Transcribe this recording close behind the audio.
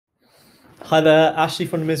Hi there, Ashley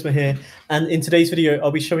from Nomisma here, and in today's video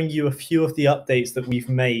I'll be showing you a few of the updates that we've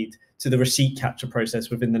made to the receipt capture process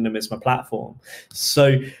within the Nomisma platform.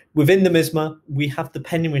 So within Nomisma, we have the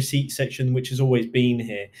pending receipt section, which has always been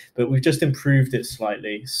here, but we've just improved it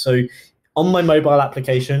slightly. So on my mobile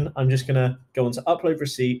application, I'm just gonna go on to upload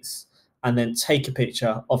receipts and then take a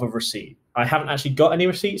picture of a receipt. I haven't actually got any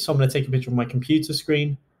receipts, so I'm gonna take a picture of my computer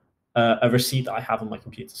screen, a receipt that I have on my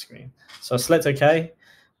computer screen. So I'll select OK,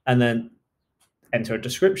 and then enter a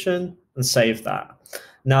description and save that.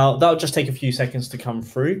 Now, that'll just take a few seconds to come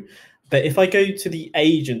through. But if I go to the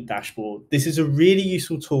agent dashboard, this is a really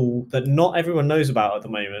useful tool that not everyone knows about at the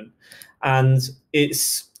moment. And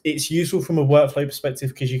it's useful from a workflow perspective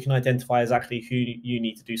because you can identify exactly who you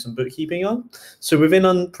need to do some bookkeeping on. So within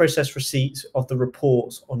unprocessed receipts of the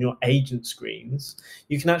reports on your agent screens,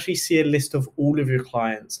 you can actually see a list of all of your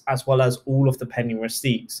clients as well as all of the pending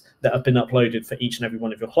receipts that have been uploaded for each and every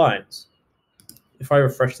one of your clients. If I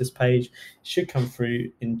refresh this page, it should come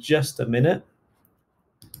through in just a minute.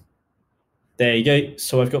 There you go.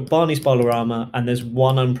 So I've got Barney's Bolorama and there's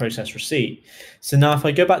one unprocessed receipt. So now if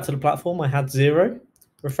I go back to the platform, I had 0,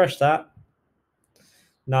 refresh that.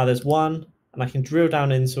 Now there's 1 and I can drill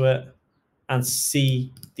down into it and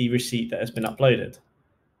see the receipt that has been uploaded.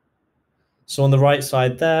 So on the right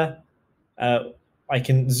side there, I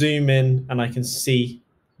can zoom in and I can see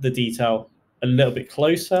the detail a little bit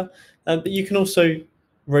closer, but you can also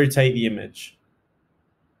rotate the image.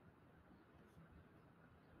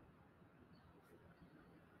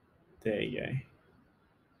 There you go.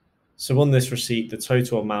 So on this receipt, the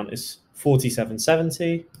total amount is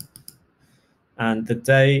 $47.70, and the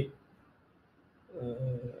date,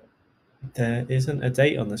 there isn't a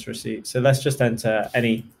date on this receipt. So let's just enter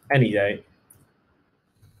any date.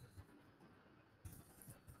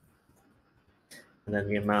 And then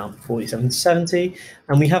the amount, $47.70.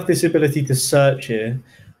 And we have this ability to search here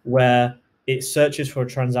where it searches for a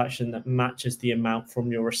transaction that matches the amount from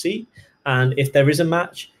your receipt. And if there is a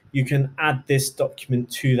match, you can add this document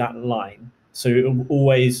to that line. So it will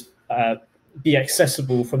always be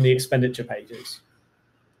accessible from the expenditure pages.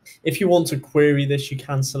 If you want to query this, you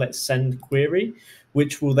can select Send Query,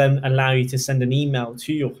 which will then allow you to send an email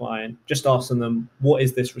to your client, just asking them, what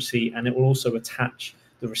is this receipt? And it will also attach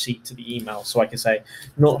the receipt to the email. So I can say,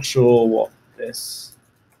 not sure what this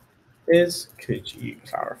is, could you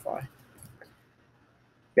clarify?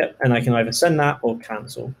 Yep, and I can either send that or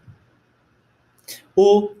cancel.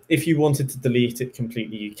 Or if you wanted to delete it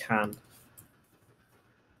completely, you can.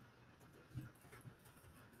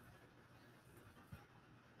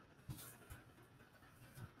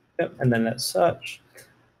 Yep, and then let's search.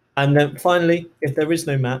 And then finally, if there is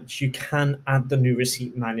no match, you can add the new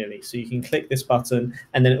receipt manually. So you can click this button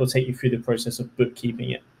and then it will take you through the process of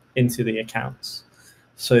bookkeeping it into the accounts.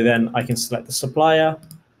 So then I can select the supplier,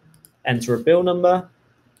 enter a bill number,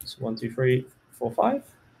 so 12345,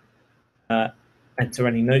 enter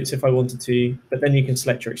any notes if I wanted to, but then you can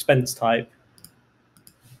select your expense type,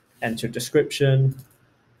 enter a description,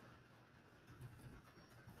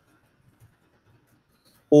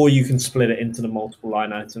 or you can split it into the multiple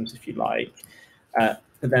line items if you like. But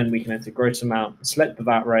then we can enter gross amount, select the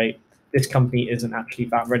VAT rate. This company isn't actually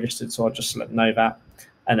VAT registered, so I'll just select no VAT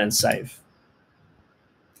and then save.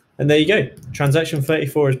 And there you go. Transaction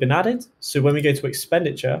 34 has been added. So when we go to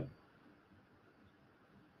expenditure,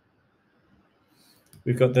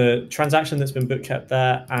 we've got the transaction that's been book kept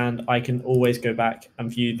there, and I can always go back and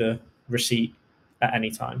view the receipt at any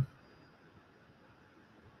time.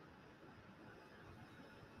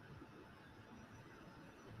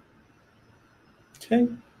 Okay,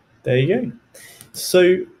 there you go.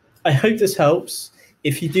 So I hope this helps.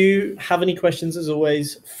 If you do have any questions, as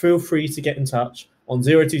always, feel free to get in touch on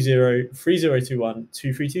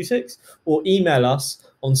 020-3021-2326 or email us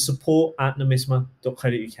on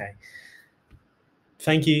support@nomisma.co.uk.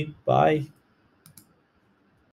 Thank you. Bye.